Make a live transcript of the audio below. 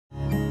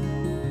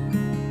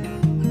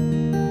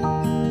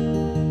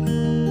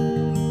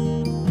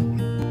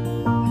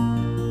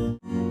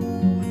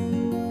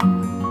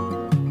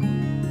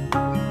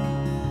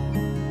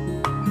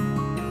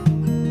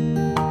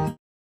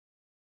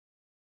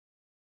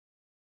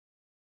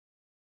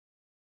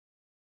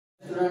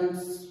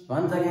students,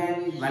 once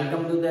again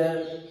welcome to the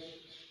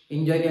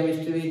Enjoy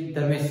Chemistry with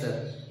Dharmesh sir.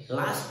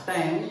 Last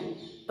time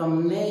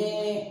તમને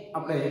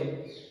આપણે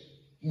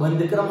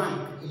બંધ ક્રમાંક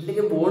એટલે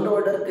કે બોર્ડ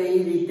ઓર્ડર કઈ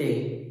રીતે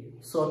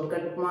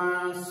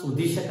શોર્ટકટમાં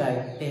શોધી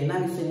શકાય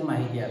તેના વિશેની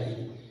માહિતી આપી.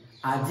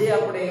 આજે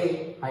આપણે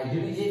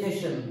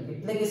હાઇબ્રિડિઝેશન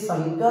એટલે કે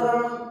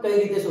સંકરણ કઈ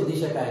રીતે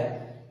શોધી શકાય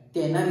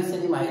તેના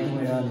વિશેની માહિતી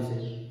મેળવવાની છે.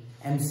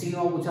 MCQ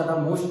માં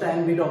પૂછાતા most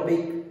timely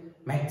topic,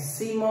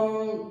 maximum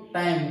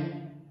time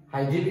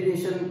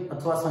હાઇબ્રિડિઝેશન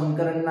અથવા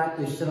સંકરણના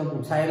ક્વેશ્ચનો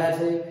પૂછાયેલા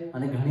છે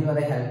અને ઘણીવાર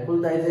હેલ્પફુલ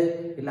થાય છે.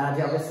 એટલે આજે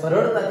આપણે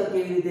સરળતાથી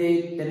કેવી રીતે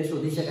તેને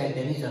શોધી શકાય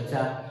તેની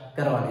ચર્ચા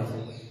કરવાની છે.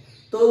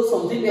 તો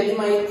સૌથી પહેલી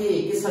માહિતી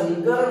એ કે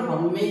સંકરણ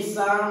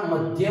હંમેશા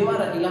મધ્યમાં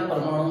રહેલા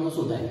પરમાણુનું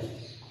શોધાય છે.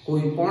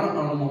 કોઈ પણ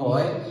અણુ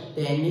હોય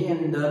તેની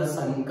અંદર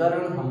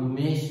સંકરણ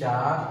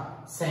હંમેશા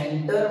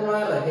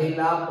સેન્ટરમાં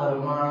રહેલા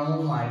પરમાણુ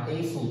માટે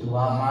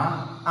શોધવામાં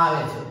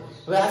આવે છે.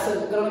 હવે આ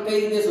સંકરણ કઈ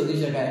રીતે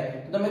શોધી શકાય?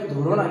 તો તમે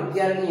ધોરણ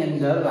 11 ની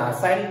અંદર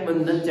રાસાયણિક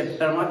બંધન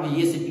ચેપ્ટરમાં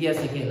BA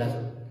શીખેલા છો,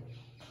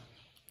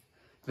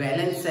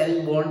 વેલેન્સ સેલ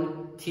બોન્ડ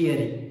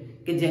થિયરી,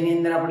 કે જેની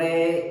અંદર આપણે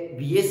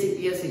BA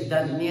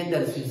સિદ્ધાંતની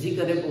અંદર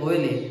ફિઝિકલ અને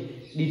પોવેલે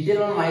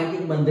ડિટેલમાં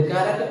માહિતી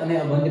બંધકારક અને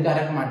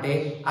અબંધકારક માટે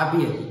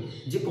આપી હતી,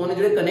 જે કોની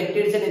જોડે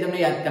કનેક્ટેડ છે ને તમને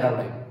યાદ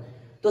કરાવડાય.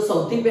 તો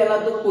સૌથી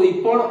પહેલા તો કોઈ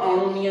પણ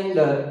અણુની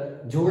અંદર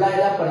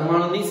જોડાયેલા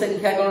પરમાણુની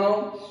સંખ્યા ગણો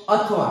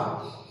અથવા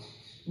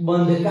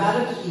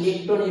બંધકારક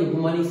ઇલેક્ટ્રોન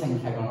યુગ્મની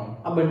સંખ્યા ગણો.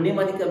 આ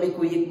બંનેમાંથી તમે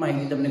કોઈ એક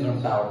માહિતી તમને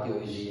ગણતા આવડતી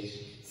હોવી જોઈએ.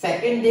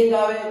 સેકન્ડ થિંગ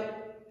આવે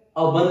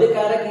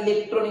અબંધકારક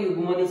ઇલેક્ટ્રોન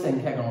યુગ્મની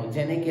સંખ્યા ગણો,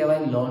 જેને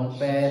કહેવાય લોન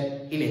પેર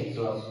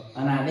ઇલેક્ટ્રોન,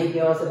 અને આને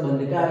કહેવાશે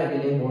બંધકારક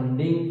એટલે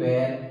બોન્ડિંગ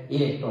પેર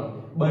ઇલેક્ટ્રોન.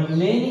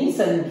 બંનેની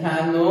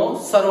સંખ્યાનો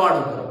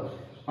સરવાળો કરો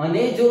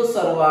અને જો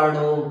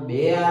સરવાળો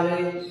 2 આવે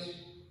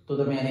તો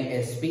તમે એને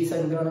sp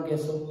સંકરણ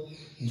કહેશો.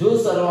 જો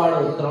સરવાળો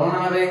 3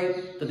 આવે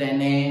તો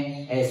તેને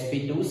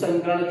sp2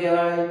 સંકરણ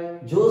કહેવાય.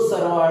 જો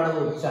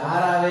સરવાળો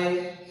 4 આવે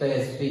તો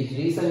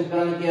sp3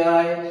 સંકરણ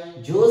કહેવાય.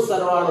 જો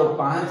સરવાળો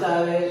 5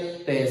 આવે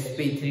તો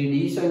sp3d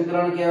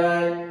સંકરણ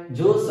કહેવાય.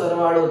 જો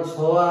સરવાળો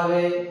 6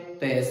 આવે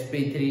તો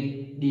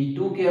sp3d2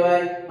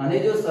 કહેવાય. અને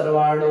જો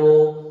સરવાળો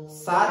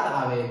 7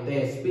 આવે તો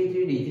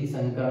sp3d3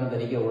 સંકરણ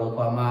તરીકે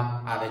ઓળખવામાં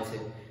આવે છે.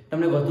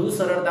 તમને વધુ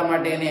સરળતા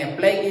માટે એને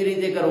એપ્લાય કેવી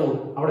રીતે કરવું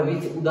આપણે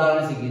 20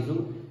 ઉદાહરણ શીખીશું.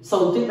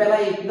 સૌથી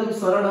પહેલા એકદમ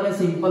સરળ અને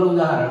સિમ્પલ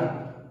ઉદાહરણ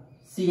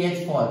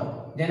CH4,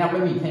 જેને આપણે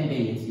મિથેન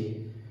કહીએ છીએ.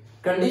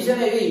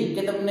 કન્ડિશન એવી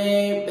કે તમને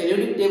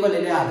પેરિયોડિક ટેબલ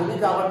એટલે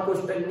આધુનિક આવર્ત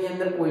કોષ્ટકની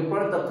અંદર કોઈ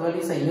પણ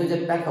તત્વની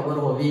સંયોજકતા ખબર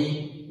હોવી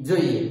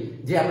જોઈએ.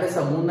 જે આપણે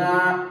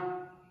સમૂહના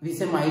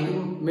વિશે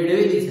માહિતી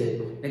મેળવેલી છે,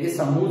 એટલે કે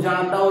સમૂહ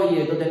જાણતા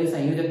હોઈએ તો તેની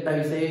સંયોજકતા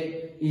વિશે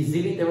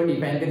ઈઝીલી તમે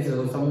ડિફાઇન કરી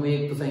શકો. સમૂહ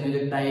 1 તો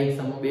સંયોજકતા 1,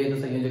 સમૂહ 2 તો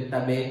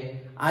સંયોજકતા 2.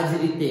 આ જ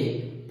રીતે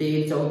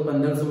 13, 14,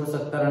 15, 16,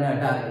 17 અને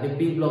 18 એટલે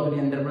પી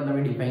બ્લોકની અંદર પણ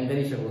તમે ડિફાઇન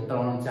કરી શકો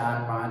 3, 4,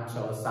 5,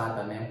 6, 7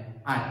 અને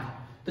 8.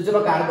 તો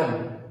ચલો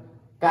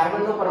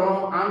કાર્બનનો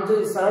પરમાણુ આમ જો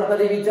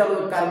સરળતાથી વિચારો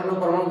તો કાર્બનનો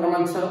પરમાણુ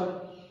ક્રમાંક 6.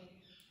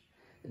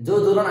 જો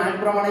ધોરણ 8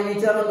 પ્રમાણે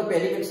વિચારો તો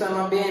પહેલી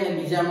કક્ષામાં 2 અને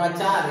બીજામાં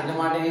 4 એટલે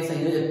માટેની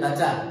સંયોજકતા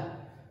 4.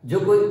 જો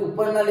કોઈ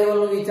ઉપરના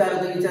લેવલનું વિચારે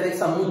તો વિચારે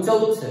સમૂહ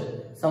 14 છે.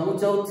 સમૂહ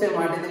 14 છે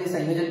માટે તેની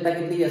સંયોજકતા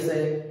કેટલી હશે?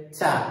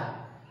 4.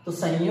 તો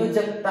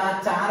સંયોજકતા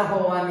 4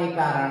 હોવાને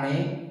કારણે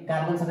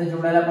કાર્બન સાથે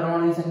જોડાયેલા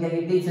પરમાણુની સંખ્યા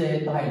કેટલી છે?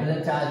 તો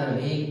હાઇડ્રોજન 4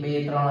 જોડે 1, 2,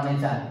 3 અને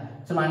 4.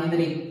 ચલો આની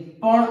અંદર એક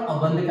પણ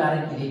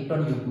અબંધકારક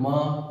ઇલેક્ટ્રોન યુગ્મ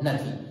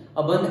નથી.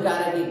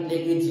 અબંધકારક એટલે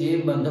કે જે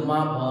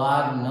બંધમાં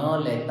ભાગ ન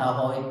લેતા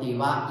હોય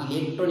તેવા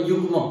ઇલેક્ટ્રોન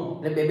યુગ્મ,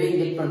 એટલે બે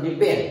ઇલેક્ટ્રોનની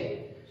પેર.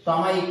 તો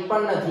આમાં એક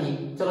પણ નથી.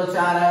 ચલો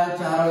 4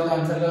 આવ્યો તો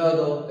આન્સર કયો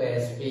હતો? તો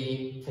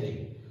sp3.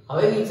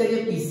 હવે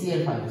વિચારીએ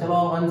PCl5. ચલો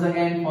વન્સ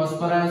અગેન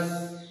ફોસ્ફરસ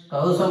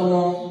કયો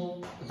સમૂહ?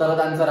 તરત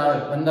આન્સર આવે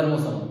 15મો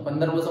સમૂહ.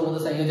 15મો સમૂહ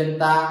તો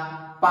સંયોજકતા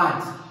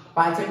 5.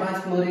 5 એ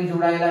 5 ક્લોરીન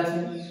જોડાયેલા છે.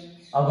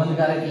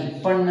 અબંધકારક એક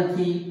પણ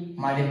નથી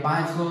માટે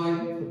 5 હોય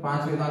તો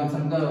 5 હોય તો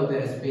આન્સર કયો? તો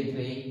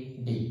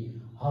sp3d.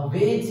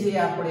 હવે જે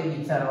આપણે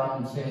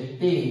વિચારવાનું છે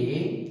તે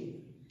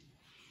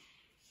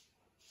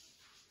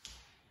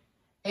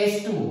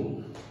H2O.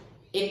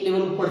 એક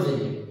લેવલ ઉપર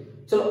જઈએ.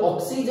 ચલો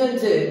ઓક્સિજન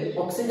છે.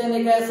 ઓક્સિજન એ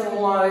કયા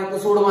સમૂહ આવે? તો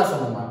 16મા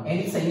સમૂહમાં.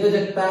 એની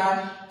સંયોજકતા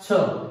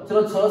 6. ચલો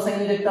 6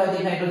 સંયોજકતા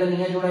હતી. હાઇડ્રોજન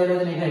અહીંયા જોડાયેલો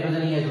છે અને હાઇડ્રોજન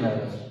અહીંયા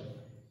જોડાયેલો છે.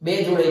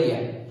 2 જોડાઈ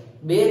ગયા.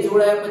 2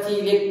 જોડાયા પછી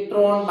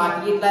ઇલેક્ટ્રોન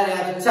બાકી કેટલા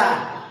રહ્યા? તો 4.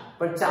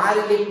 પણ 4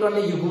 ઇલેક્ટ્રોન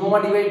ને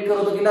યુગ્મમાં ડિવાઈડ કરો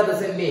તો કેટલા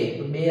થશે? 2.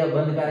 તો 2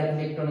 અબંધકારક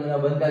ઇલેક્ટ્રોન અને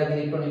અબંધકારક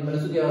ઇલેક્ટ્રોન એટલે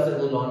શું કહેવાશે?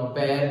 તો લોન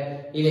પેર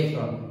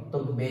ઇલેક્ટ્રોન. તો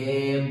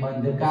 2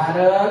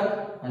 બંધકારક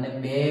અને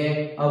 2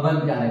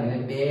 અબંધકારક એટલે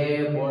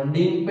 2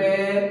 બોન્ડિંગ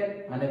પેર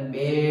અને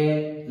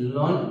 2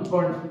 લોન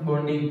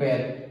બોન્ડિંગ પેર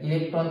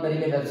ઇલેક્ટ્રોન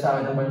તરીકે દર્શાવે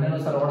તો બંનેનો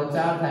સરવાળો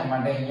 4 થાય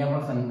માટે અહીંયા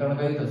પણ સંકરણ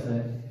કયું થશે?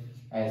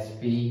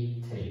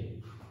 sp3.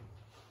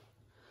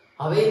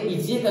 હવે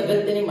બીજી એક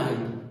અગત્યની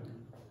માહિતી,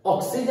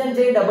 ઓક્સિજન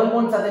જે ડબલ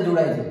બોન્ડ સાથે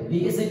જોડાય છે.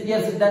 BA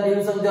સિદ્ધાંત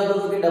એવું સમજાવતો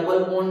હતો કે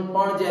ડબલ બોન્ડ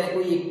પણ જ્યારે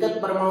કોઈ એક જ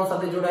પરમાણુ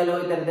સાથે જોડાયેલો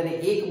હોય ત્યારે તેને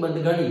એક બંધ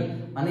ગણી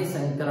અને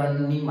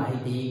સંકરણની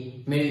માહિતી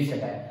મેળવી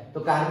શકાય. તો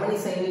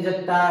કાર્બનની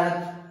સંયોજકતા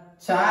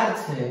 4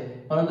 છે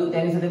પરંતુ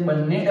તેની સાથે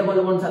બંને ડબલ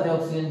બોન્ડ સાથે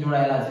ઓક્સિજન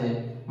જોડાયેલા છે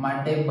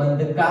માટે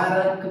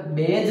બંધકારક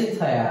 2 જ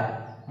થયા,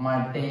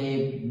 માટે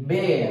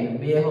 2 અને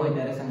 2 હોય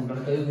ત્યારે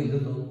સમીકરણ કયું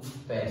કીધું હતું?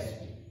 તો Sp.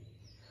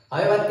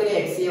 હવે વાત કરીએ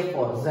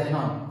HCl4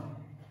 ઝેનોન.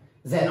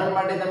 ઝેનોન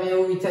માટે તમે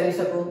એવું વિચારી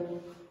શકો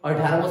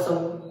 18મો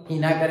સમૂહ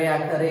એના કરે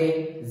આખરે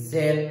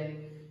ઝેન,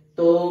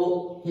 તો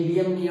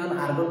હિલિયમ, નિયોન,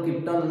 આર્ગોન,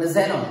 ક્રિપ્ટોન અને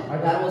ઝેનોન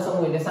 18મો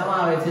સમૂહ એટલે શામાં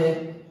આવે છે?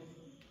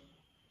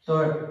 તો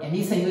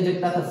એની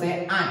સંયોજકતા થશે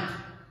 8.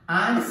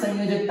 8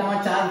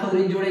 સંયોજકતામાં 4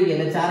 ફ્લોરિન જોડાઈ ગયા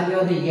એટલે 4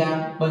 કેવા થઈ ગયા?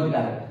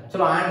 બંધકારક.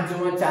 ચલો 8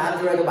 જોડે 4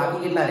 જોડે તો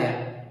બાકી કેટલા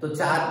રહ્યા? તો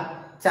 4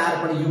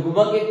 પણ યુગ્મ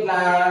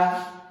કેટલા?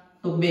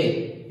 તો 2.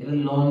 એટલે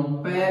લોન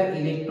પેર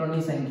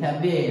ઇલેક્ટ્રોનની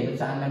સંખ્યા 2 તો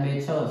 4 ને 2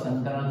 6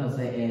 સંકરણ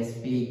થશે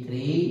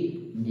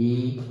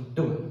sp3d2.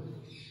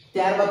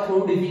 ત્યારબાદ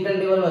થોડું ડિફિકલ્ટ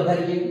લેવલ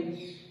વધારીએ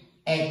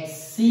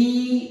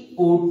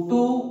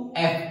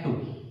HCO2F2.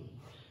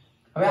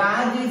 હવે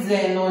આ જે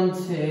ઝેનોન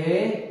છે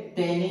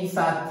તેની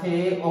સાથે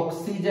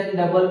ઓક્સિજન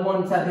ડબલ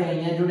બોન્ડ સાથે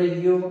અહીંયા જોડાઈ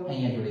ગયો,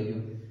 અહીંયા જોડાઈ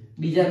ગયો,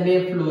 બીજા 2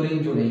 ફ્લોરિન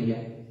જોડાઈ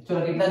ગયા. ચલો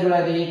કેટલા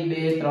જોડાયા? 1 2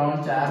 3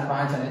 4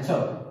 5 અને 6.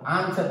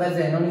 આમ છતાં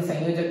ઝેનોનની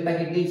સંયોજકતા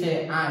કેટલી છે?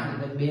 8.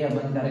 એટલે 2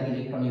 અબંધકારક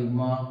ઇલેક્ટ્રોન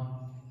યુગ્મ,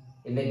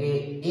 એટલે કે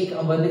એક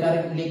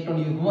અબંધકારક ઇલેક્ટ્રોન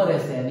યુગ્મ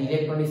રહેશે અને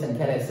ઇલેક્ટ્રોનની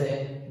સંખ્યા રહેશે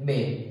 2.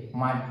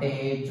 માટે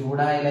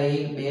જોડાયેલા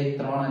 1 2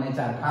 3 અને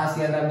 4. ખાસ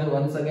યાદ રાખજો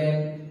once again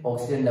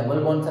oxygen double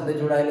bond સાથે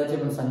જોડાયેલો છે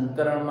પણ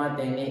સંકરણમાં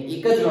તેને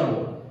એક જ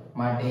ગણવો.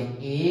 માટે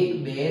 1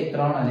 2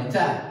 3 અને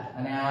 4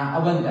 અને આ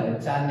અબંધકારક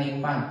 4 ને 1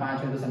 5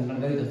 5 એટલે સંકલન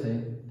કરી દશે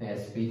તો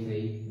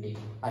sp3d.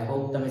 આઈ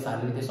હોપ તમે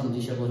સારી રીતે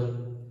સમજી શકો છો.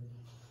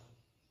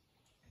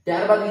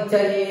 ત્યારબાદ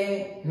વિચારીએ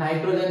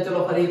નાઇટ્રોજન. ચલો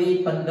ફરીથી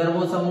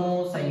 15મો સમૂહ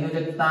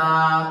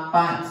સંયોજકતા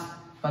 5.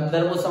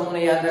 15મો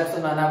સમૂહને યાદ રાખશો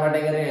નાના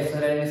પાટેકરે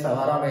એસોરેની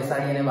સવારમાં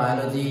બેસાડી અને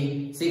બાયોલોજી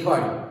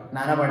શીખવાડ્યું.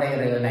 નાના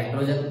પાટેકરે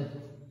નાઇટ્રોજન,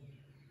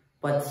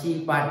 પછી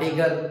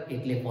પાટેકર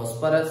એટલે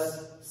ફોસ્ફરસ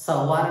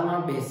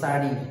સવારમાં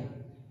બેસાડીને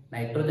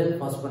નાઇટ્રોજન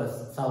ફોસ્ફરસ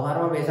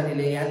સવારમાં બેસાડી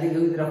એટલે યાદ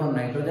રાખવાનું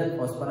નાઇટ્રોજન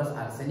ફોસ્ફરસ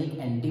આર્સેનિક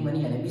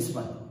એન્ટીમની અને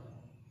બિસ્મથ.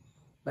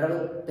 બરાબર,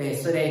 તો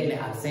એસોરિયા એટલે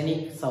આર્સેનિક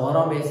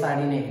સવારમાં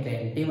બેસાડીને એટલે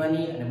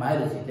એન્ટીમની અને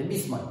બાયોલોજી એટલે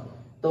બિસ્મથ.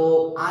 તો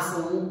આ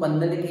સમૂહ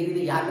 15 ને કેવી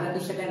રીતે યાદ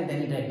રાખી શકાય ને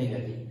તેની ટેકનિક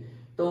હતી.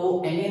 તો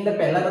એની અંદર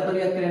પહેલા તો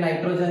યાદ કરીએ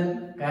નાઇટ્રોજન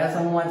કયા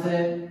સમૂહમાં છે?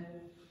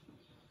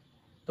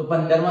 તો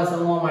 15મા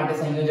સમૂહ માટે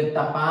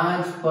સંયોજકતા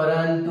 5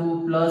 પરંતુ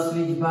પ્લસ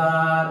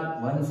વીજભાર.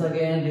 વન્સ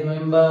અગેન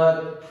રિમેમ્બર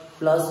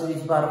પ્લસ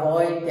વીજભાર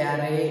હોય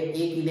ત્યારે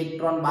એક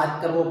ઇલેક્ટ્રોન બાદ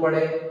કરવો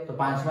પડે. તો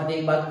 5 માંથી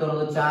એક બાદ કરો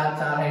તો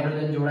 4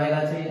 હાઇડ્રોજન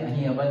જોડાયેલા છે.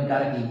 અહીં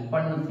અબંધકારક એક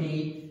પણ નથી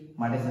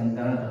માટે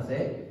સંકરણ થશે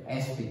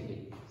sp3.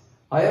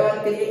 હવે વાત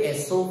કરીએ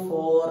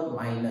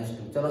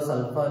SO4-2. ચલો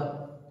સલ્ફર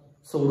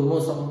 16મો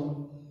સમૂહ.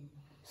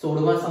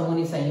 16મા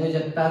સમૂહની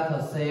સંયોજકતા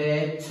થશે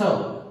 6.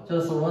 ચલો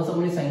 16મા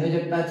સમૂહની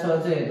સંયોજકતા 6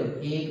 છે તો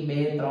 1 2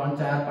 3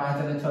 4 5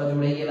 અને 6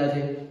 જોડાઈ ગયેલા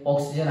છે.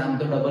 ઓક્સિજન આમ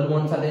તો ડબલ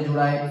બોન્ડ સાથે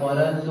જોડાય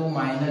પરંતુ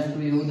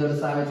 -2 એવું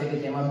દર્શાવે છે કે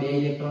તેમાં 2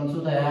 ઇલેક્ટ્રોન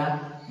શું થયા?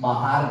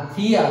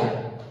 બહારથી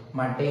આવ્યા.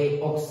 માટે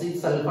ઓક્સિજન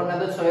સલ્ફરના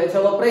તો 6 એ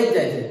 6 વપરાઈ જ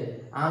જાય છે.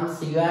 આમ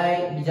સિવાય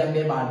બીજા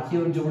 2 બહારથી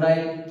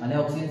જોડાય અને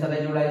ઓક્સિજન સાથે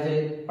જોડાય છે.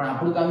 પણ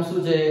આપણું કામ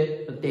શું છે?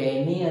 તો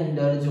તેની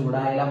અંદર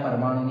જોડાયેલા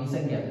પરમાણુની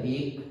સંખ્યા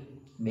 1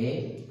 2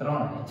 3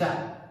 અને 4.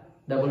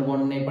 ડબલ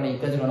બોન્ડ ને પણ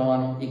એક જ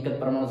ગણવાનો, એક જ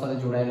પરમાણુ સાથે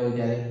જોડાયેલો હોય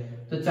ત્યારે.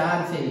 તો 4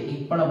 છે,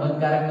 એક પણ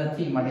અબંધકારક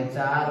નથી માટે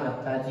 4 +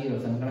 0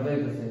 સંકલન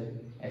કરી થશે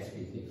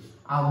sp3.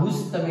 આવું જ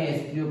તમે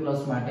H3O+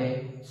 માટે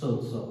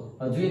શોધશો.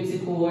 હજુ એક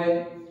શીખવું હોય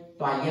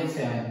તો IF7.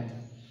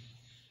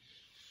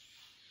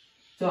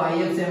 તો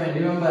IF7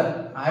 રિમેમ્બર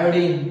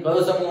આયોડીન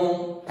કયો સમૂહ?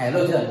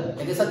 હેલોજન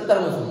એટલે કે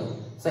 17મો સમૂહ.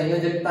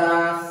 સંયોજકતા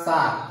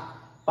 7.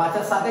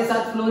 પાછા સાથે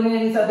ફ્લોરિન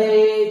એની સાથે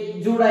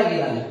જોડાઈ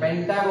ગયેલા છે.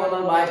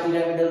 પેન્ટાગોનલ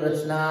બાયપિરામિડલ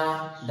રચના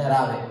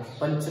ધરાવે,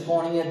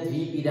 પંચકોણીય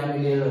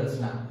દ્વિપિરામિડલ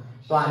રચના.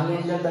 તો આની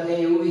અંદર તમે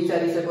એવું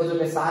વિચારી શકો છો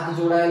કે 7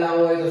 જોડાયેલા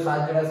હોય તો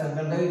 7 જોડા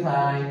સંકલન કયું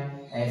થાય?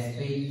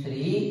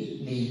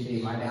 sp3d3.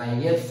 માટે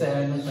IF7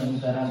 નું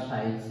સંકરણ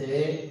થાય છે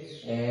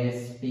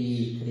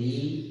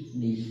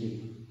sp3d3.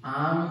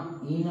 આમ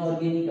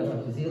ઇનઓર્ગેનિક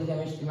અથવા ફિઝિકલ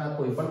કેમિસ્ટ્રીમાં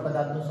કોઈ પણ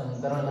પદાર્થનું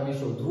સંકરણ તમે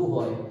શોધવું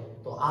હોય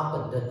તો આ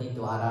પદ્ધતિ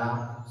દ્વારા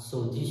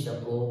શોધી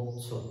શકો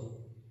છો.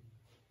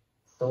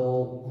 તો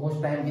મોસ્ટ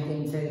ટાઈમની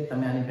થિંગ છે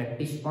તમે આની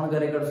પ્રેક્ટિસ પણ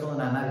ઘરે કરશો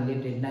અને આના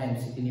રિલેટેડના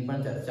એમસીક્યુ ની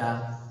પણ ચર્ચા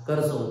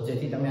કરશો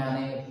જેથી તમે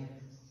આને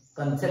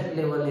કન્સેપ્ટ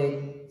લેવલે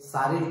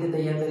સારી રીતે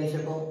તૈયાર કરી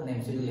શકો અને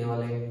એમસીક્યુ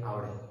લેવલે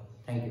આવડે.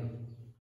 Thank you.